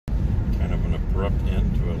abrupt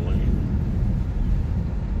end to a lane.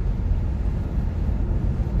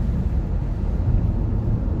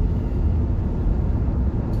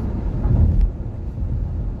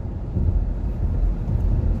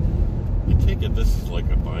 I take it this is like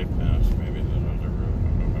a bypass, maybe the other road.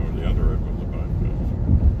 I don't know. The other road was a bypass.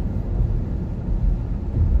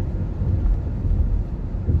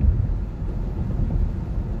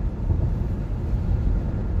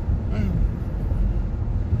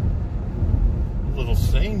 A little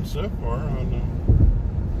sane so far on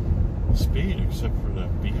the speed, except for that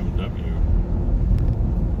BMW.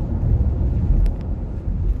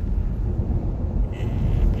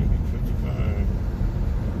 And maybe 55.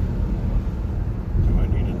 Do I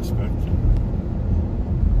need inspection?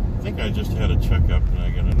 I think I just had a checkup and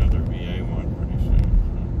I got another VA one pretty soon.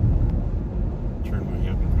 So turn my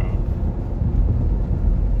head and go.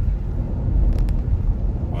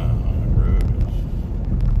 Wow, the road is...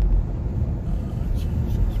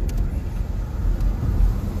 Jesus Christ.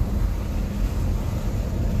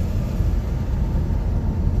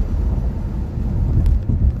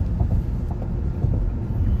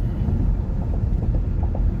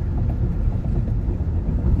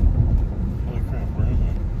 Holy crap, where am I?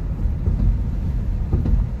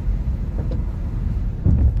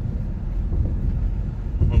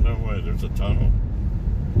 Oh, no way, there's a tunnel.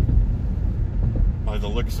 By the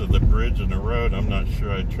looks of the bridge and the road, I'm not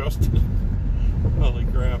sure I trust it. Holy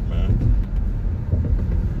crap, man.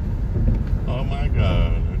 Oh my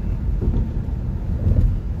God.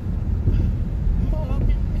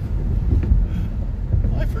 Mommy.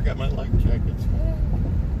 I forgot my life jackets.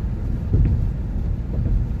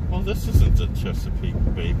 Well, this isn't the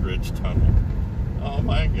Chesapeake Bay Bridge Tunnel. Oh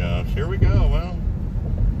my gosh, here we go. Well,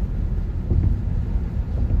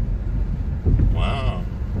 wow.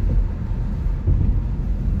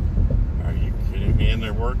 Are you kidding me? And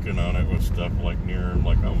they're working on it with stuff like near,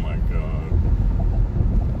 like, oh my God.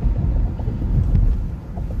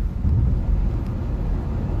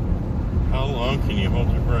 How long can you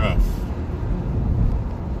hold your breath?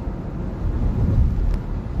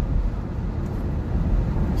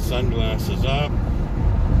 Sunglasses up.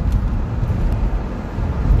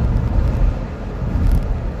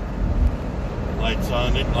 Lights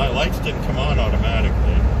on. Lights didn't come on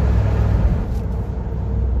automatically.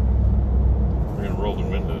 We're going to roll the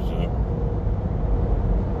windows up.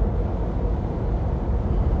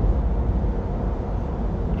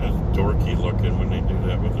 It's dorky looking when they do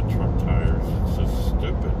that with the truck tires. It's just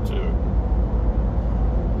stupid too.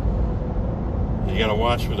 You got to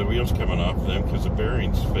watch for the wheels coming off them because the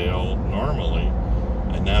bearings fail normally,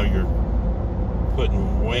 and now you're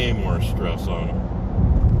putting way more stress on them.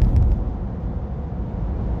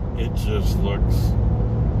 It just looks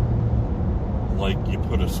like you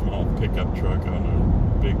put a small pickup truck on a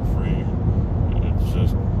big frame, and it's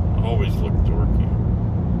just always looked dorky.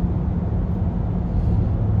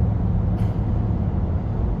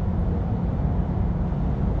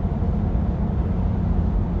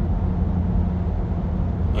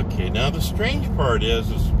 Okay, now the strange part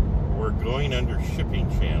is we're going under shipping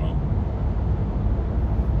channel,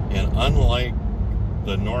 and unlike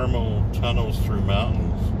the normal tunnels through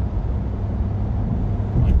mountains,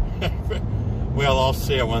 well, I'll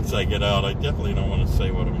say it once I get out. I definitely don't want to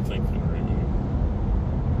say what I'm thinking right now.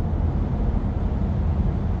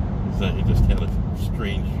 Is that you just had a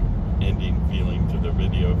strange ending feeling to the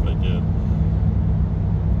video if I did.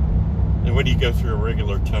 And when you go through a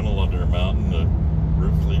regular tunnel under a mountain, the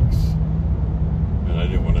roof leaks. And I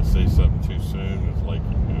didn't want to say something too soon. It's like,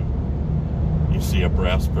 you know, you see a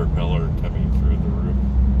brass propeller coming through the roof.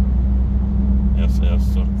 SS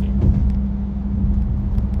something.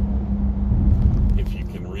 If you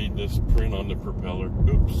can read this print on the propeller.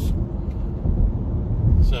 Oops.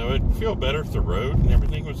 So it'd feel better if the road and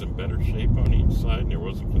everything was in better shape on each side and there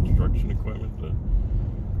wasn't construction equipment to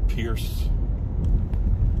pierce.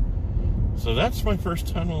 So that's my first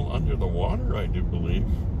tunnel under the water, I do believe.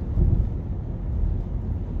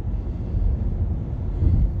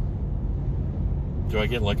 Do I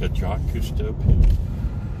get like a Jacques Cousteau pin?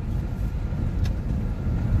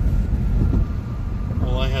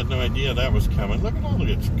 Well, I had no idea that was coming. Look at all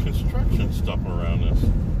the construction stuff around this.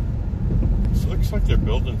 It looks like they're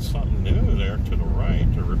building something new there to the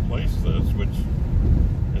right to replace this, which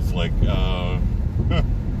is like,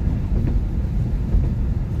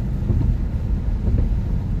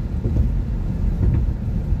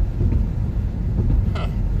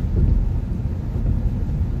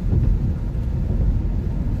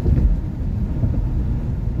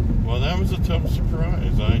 was a total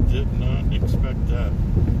surprise. I did not expect that.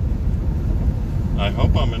 I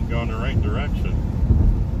hope I'm going the right direction.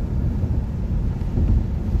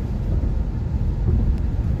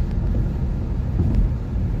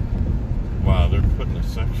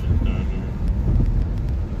 sections down there.